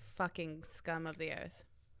shit. Fucking scum of the earth.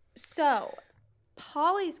 So,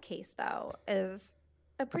 Polly's case, though, is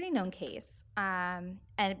a pretty known case. And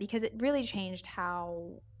because it really changed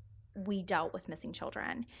how we dealt with missing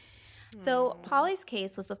children. So, Polly's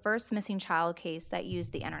case was the first missing child case that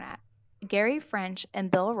used the internet. Gary French and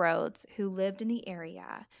Bill Rhodes, who lived in the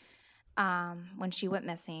area when she went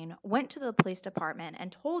missing, went to the police department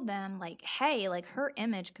and told them, like, hey, like, her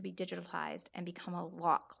image could be digitalized and become a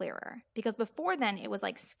lot clearer. Because before then, it was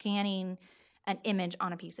like scanning an image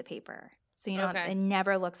on a piece of paper. So, you know, it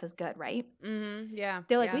never looks as good, right? Mm-hmm. Yeah.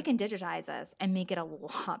 They're like, we can digitize this and make it a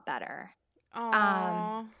lot better.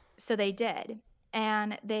 Aww. So they did.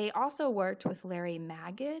 And they also worked with Larry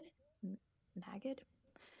Magid,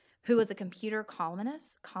 who was a computer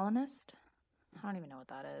columnist. I don't even know what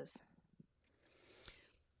that is.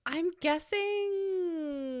 I'm guessing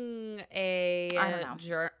a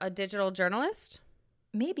digital journalist?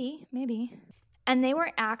 Maybe. And they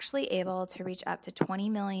were actually able to reach up to 20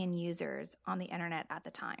 million users on the internet at the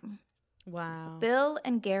time. Wow. Bill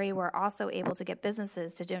and Gary were also able to get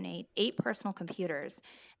businesses to donate 8 personal computers,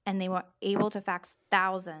 and they were able to fax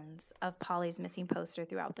thousands of Polly's missing posters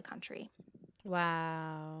throughout the country.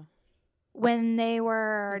 Wow. When they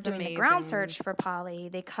were doing the ground search for Polly,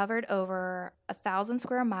 they covered over 1,000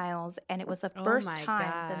 square miles, and it was the first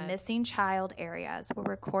time the missing child areas were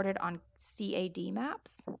recorded on CAD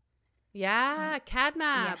maps. Yeah, CAD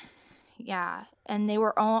maps. Yeah. And there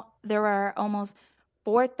were almost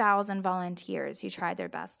 4,000 volunteers who tried their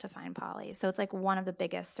best to find Polly. So it's like one of the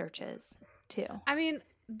biggest searches, too. I mean,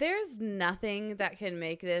 there's nothing that can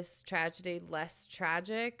make this tragedy less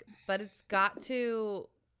tragic, but it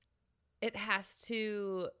has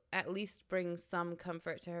to at least bring some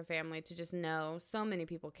comfort to her family to just know so many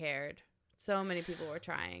people cared. So many people were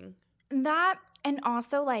trying. That, and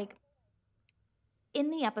also, like,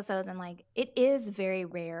 in the episodes, and, like, it is very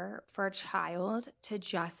rare for a child to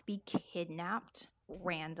just be kidnapped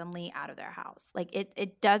randomly out of their house. Like,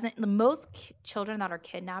 it doesn't, the most children that are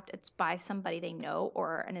kidnapped, it's by somebody they know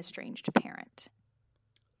or an estranged parent.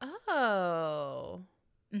 Oh.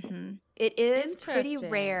 Mm-hmm. It is pretty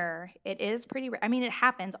rare. I mean, it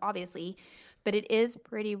happens, obviously, but it is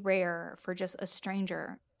pretty rare for just a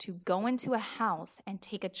stranger to go into a house and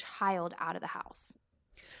take a child out of the house.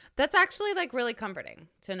 That's actually, like, really comforting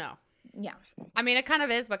to know. Yeah. I mean, it kind of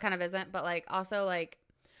is, but kind of isn't. But, like, also, like,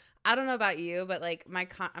 I don't know about you, but, like,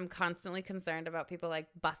 I'm constantly concerned about people, like,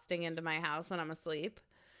 busting into my house when I'm asleep.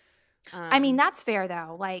 I mean, that's fair,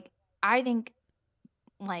 though. Like, I think,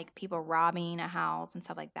 like, people robbing a house and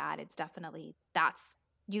stuff like that, it's definitely,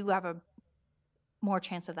 you have a more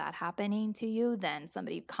chance of that happening to you than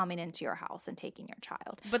somebody coming into your house and taking your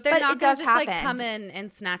child. But they're not going to just, like, come in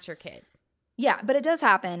and snatch your kid. Yeah, but it does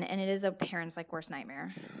happen, and it is a parent's, like, worst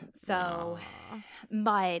nightmare. So,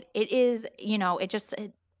 but it is, you know, it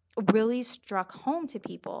really struck home to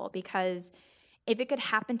people, because if it could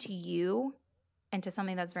happen to you and to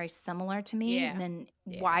something that's very similar to me, then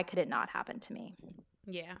why could it not happen to me?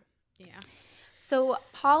 Yeah. So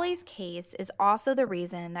Polly's case is also the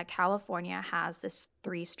reason that California has this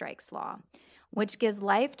 3 strikes law, which gives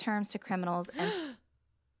life terms to criminals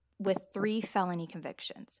with 3 felony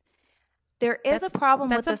convictions. There is a problem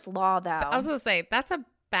with this law, though. I was going to say, that's a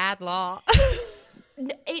bad law.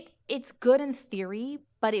 It's good in theory,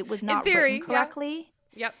 but it was not written correctly.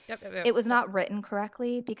 Yep. It was not written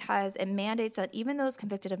correctly because it mandates that even those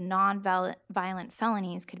convicted of non-violent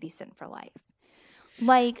felonies could be sent for life.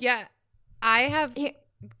 Like, yeah, I have.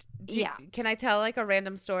 Yeah. Can I tell like a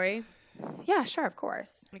random story? Yeah, sure, of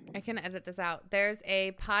course. I can edit this out. There's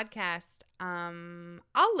a podcast.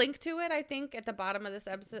 I'll link to it, I think, at the bottom of this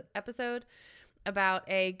episode about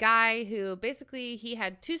a guy who basically he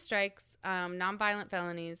had 2 strikes, nonviolent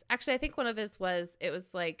felonies. Actually, I think one of his was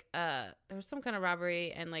like there was some kind of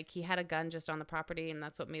robbery and like he had a gun just on the property and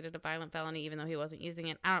that's what made it a violent felony even though he wasn't using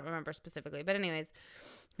it. I don't remember specifically, but anyways,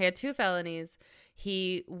 he had 2 felonies.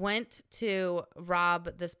 He went to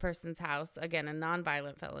rob this person's house, again, a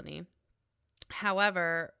nonviolent felony.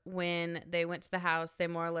 However, when they went to the house, they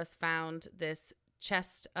more or less found this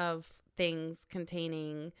chest of things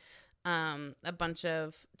containing a bunch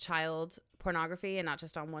of child pornography, and not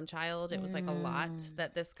just on one child. It was like a lot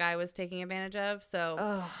that this guy was taking advantage of.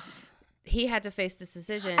 So he had to face this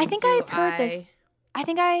decision. I think I've heard this. I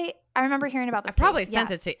think I remember hearing about this. I probably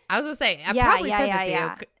sent it to you. I was going to say, I probably sent it to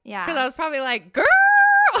you. Yeah. Because I was probably like, girl.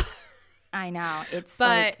 I know. It's but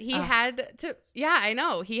like, he had to, I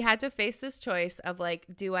know. He had to face this choice of like,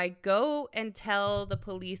 do I go and tell the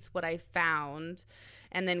police what I found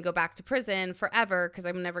and then go back to prison forever because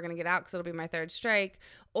I'm never going to get out because it'll be my 3rd strike,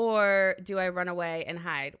 or do I run away and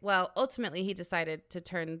hide? Well, ultimately he decided to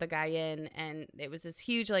turn the guy in, and it was this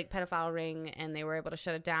huge like pedophile ring, and they were able to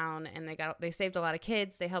shut it down, and they saved a lot of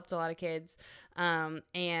kids. They helped a lot of kids.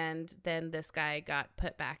 And then this guy got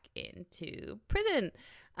put back into prison.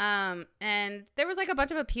 And there was like a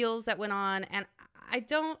bunch of appeals that went on, and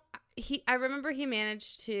I remember he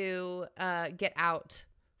managed to get out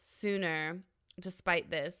sooner despite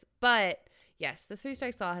this. But yes, the 3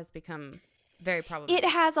 strikes law has become very problematic. It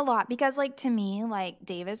has a lot because, like, to me, like,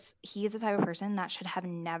 Davis, he's the type of person that should have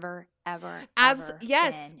never, ever,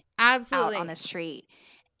 yes, been absolutely out on the street.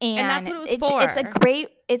 And that's what it was for.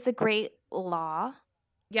 It's a great law.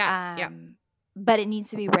 Yeah, but it needs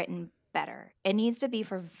to be written better. It needs to be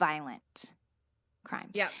for violent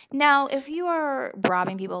crimes. Yeah. Now, if you are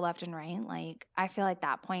robbing people left and right, like, I feel like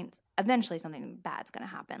that point, eventually something bad's going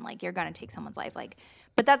to happen. Like, you're going to take someone's life. Like,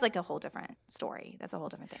 but that's like a whole different story. That's a whole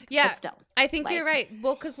different thing. Yeah. But still. I think you're right.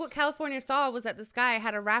 Well, because what California saw was that this guy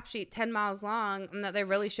had a rap sheet 10 miles long and that they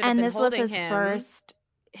really should have been holding him. And this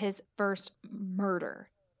was his first murder.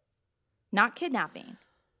 Not kidnapping.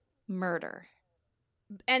 Murder.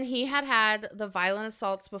 And he had the violent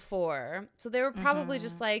assaults before. So they were probably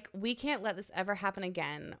just like, we can't let this ever happen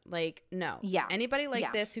again. Like, no. Yeah. Anybody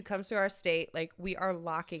like this who comes to our state, like, we are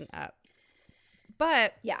locking up.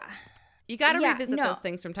 But you got to revisit those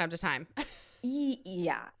things from time to time.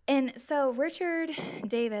 Yeah. And so Richard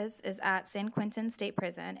Davis is at San Quentin State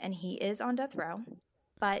Prison, and he is on death row.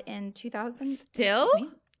 But in 2000... Still?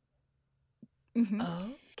 Oh.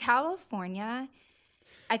 California,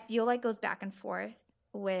 I feel like, goes back and forth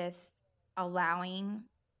with allowing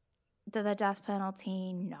the death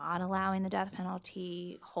penalty, not allowing the death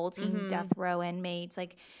penalty, holding death row inmates.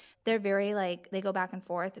 Like, they're very, like, they go back and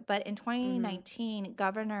forth. But in 2019,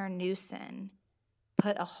 Governor Newsom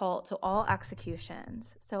put a halt to all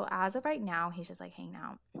executions. So as of right now, he's just like hanging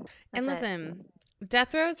out. And listen,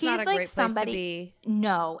 death row is not a great place to be.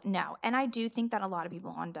 No. And I do think that a lot of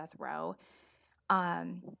people on death row,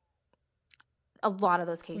 a lot of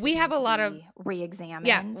those cases we have a lot of re-examined.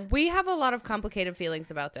 Yeah, we have a lot of complicated feelings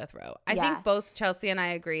about death row. I think both Chelsea and I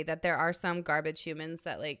agree that there are some garbage humans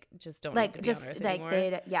that like just don't need to be on Earth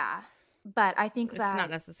anymore. But I think that it's not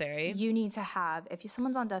necessary. You need to have, if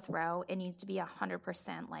someone's on death row, it needs to be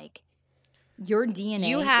 100% like your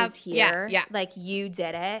DNA is here. Yeah. Like, you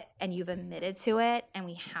did it and you've admitted to it, and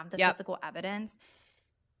we have the physical evidence.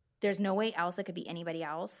 There's no way else it could be anybody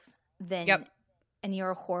else than and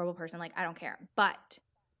you're a horrible person. Like, I don't care. But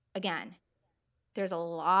again, there's a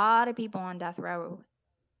lot of people on death row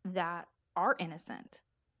that are innocent,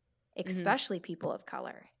 especially people of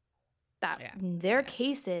color, that their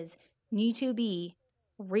cases need to be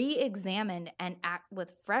re-examined and act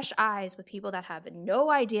with fresh eyes with people that have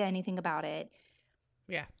no idea anything about it.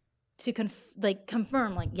 Yeah. To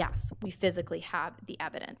confirm, like, yes, we physically have the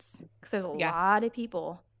evidence. Because there's a lot of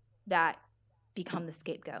people that become the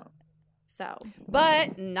scapegoat. So,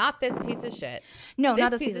 but not this piece of shit. No,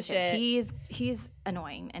 not this piece of shit. He's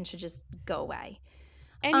annoying and should just go away.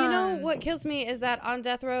 And you know what kills me is that on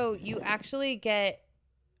death row, you actually get,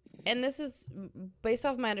 and this is based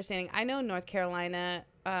off my understanding. I know North Carolina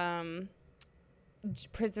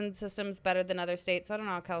prison system's better than other states. So I don't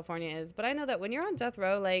know how California is, but I know that when you're on death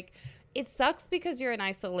row, like, it sucks because you're in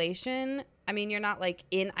isolation. I mean, you're not like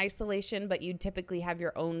in isolation, but you typically have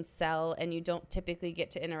your own cell and you don't typically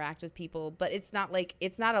get to interact with people. But it's not like,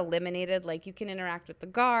 it's not eliminated. Like, you can interact with the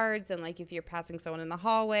guards, and like if you're passing someone in the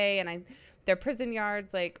hallway, and they're prison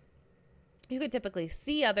yards, like, you could typically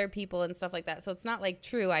see other people and stuff like that. So it's not like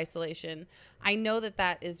true isolation. I know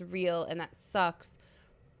that is real and that sucks,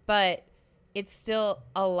 but it's still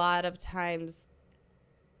a lot of times.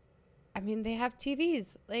 I mean, they have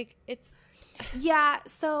TVs. Like, it's. Yeah.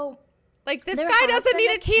 So. Like, this guy doesn't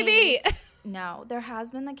need a TV. No, there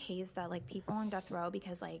has been the case that, like, people on death row,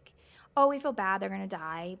 because, like, oh, we feel bad, they're going to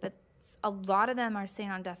die. But a lot of them are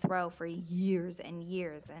sitting on death row for years and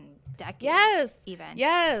years and decades. Yes. Even.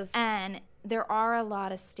 Yes. And there are a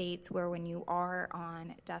lot of states where when you are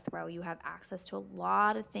on death row, you have access to a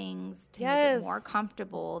lot of things to make it more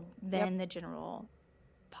comfortable than the general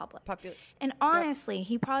public. And honestly,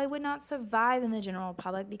 he probably would not survive in the general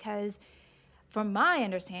public because from my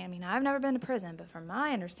understanding, I mean, I've never been to prison, but from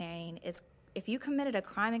my understanding, is if you committed a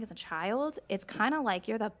crime against a child, it's kind of like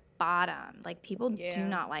you're the bottom. Like, people do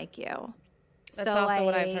not like you. That's also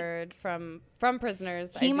what I've heard from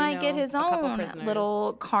prisoners. He might get his own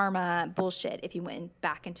little karma bullshit if he went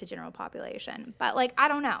back into general population. But, like, I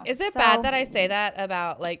don't know. Is it bad that I say that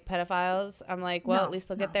about, like, pedophiles? I'm like, well, at least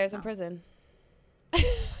they'll get theirs in prison.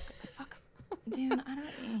 Fuck. Dude, I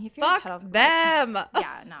don't. If you're fuck them.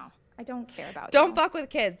 Yeah, no. I don't care about Don't fuck with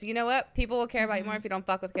kids. You know what? People will care about you more if you don't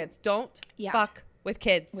fuck with kids. Don't fuck with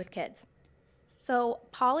kids. So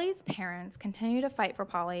Polly's parents continue to fight for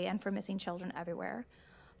Polly and for missing children everywhere.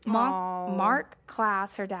 Mark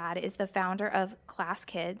Klass, her dad, is the founder of Klass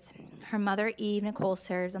Kids. Her mother, Eve Nicole,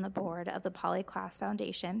 serves on the board of the Polly Klass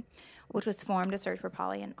Foundation, which was formed to search for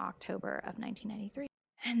Polly in October of 1993.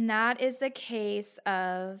 And that is the case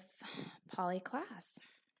of Polly Klass.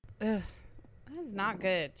 Ugh. That is not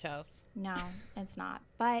good, Chelsea. No, it's not.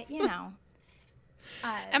 But, you know.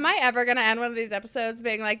 Am I ever going to end one of these episodes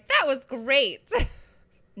being like, that was great?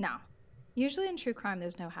 No. Usually in true crime,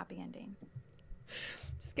 there's no happy ending.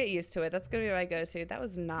 Just get used to it. That's going to be my go-to. That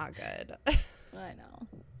was not good. I know.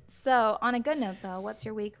 So, on a good note, though, what's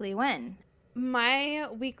your weekly win? My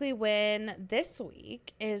weekly win this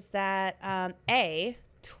week is that,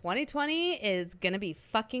 2020 is going to be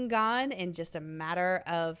fucking gone in just a matter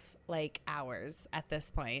of like hours at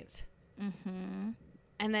this point. Mm-hmm.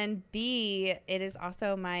 And then B, it is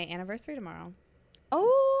also my anniversary tomorrow.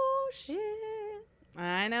 Oh shit!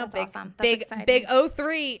 I know. That's awesome. That's big exciting. Big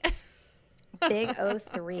 03. Big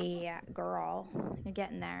 03, girl. You're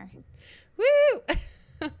getting there. Woo!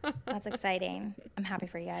 That's exciting. I'm happy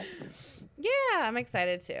for you guys. Yeah, I'm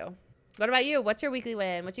excited too. What about you? What's your weekly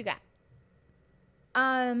win? What you got?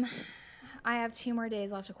 I have 2 more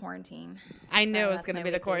days left of quarantine. I knew it was going to be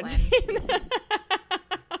the quarantine.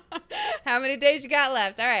 How many days you got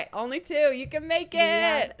left? All right, only 2. You can make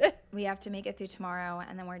it. We have to make it through tomorrow,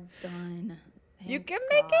 and then we're done. You can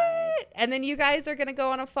make it. And then you guys are going to go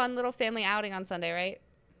on a fun little family outing on Sunday, right?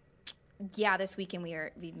 Yeah, this weekend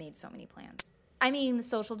we've made so many plans. I mean,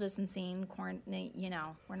 social distancing, quarantine, you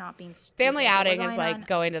know, we're not being stupid. Family outing is like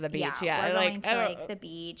going to the beach. Yeah, we're going to like the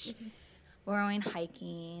beach. We're going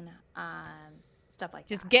hiking, stuff like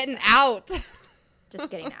that. Just getting out. Just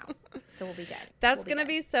getting out. So we'll be good. That's going to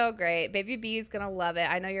be so great. Baby B is going to love it.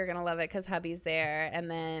 I know you're going to love it because hubby's there. And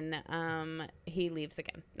then he leaves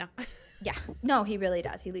again. No. Yeah. No, he really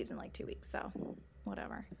does. He leaves in like 2 weeks. So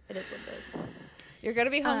whatever. It is what it is. You're going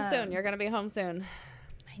to be home soon. You're going to be home soon.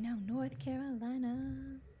 I know. North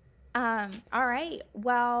Carolina. All right.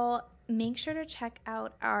 Well, make sure to check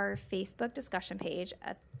out our Facebook discussion page,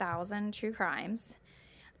 1,000 True Crimes.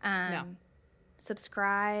 No.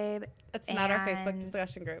 Subscribe. It's not our Facebook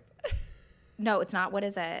discussion group. No, it's not. What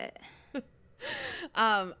is it?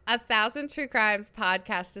 1,000 True Crimes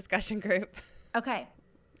podcast discussion group. Okay.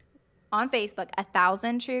 On Facebook,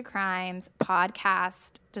 1,000 True Crimes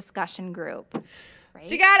podcast discussion group. Right?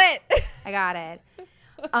 She got it. I got it.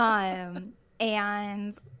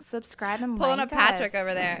 And subscribe and pulling like a Patrick us.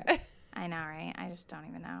 Over there. I know, right? I just don't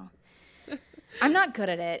even know. I'm not good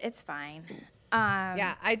at it. It's fine.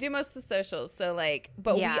 Yeah, I do most of the socials. So like,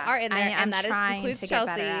 but we are in there, and that includes Chelsea.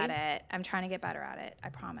 Better at it. I'm trying to get better at it. I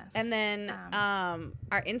promise. And then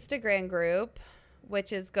our Instagram group,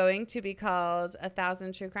 which is going to be called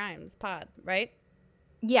 1,000 True Crimes Pod, right?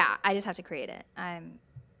 Yeah, I just have to create it. I'm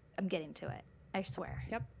getting to it. I swear.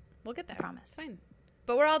 Yep, we'll get there. I promise. It's fine.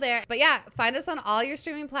 But we're all there. But yeah, find us on all your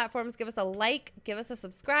streaming platforms. Give us a like, give us a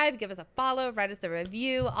subscribe, give us a follow, write us a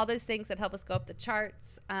review, all those things that help us go up the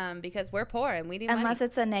charts because we're poor and we need money. Unless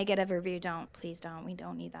it's a negative review, please don't. We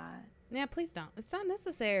don't need that. Yeah, please don't. It's not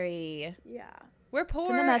necessary. Yeah. We're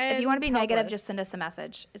poor. If you want to be negative, just send us a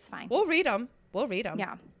message. It's fine. We'll read them.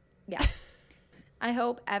 Yeah. Yeah. I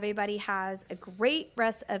hope everybody has a great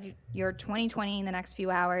rest of your 2020 in the next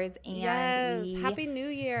few hours. And yes. Happy New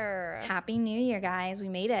Year. Happy New Year, guys. We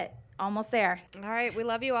made it. Almost there. All right. We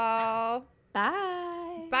love you all.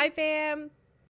 Bye. Bye, fam.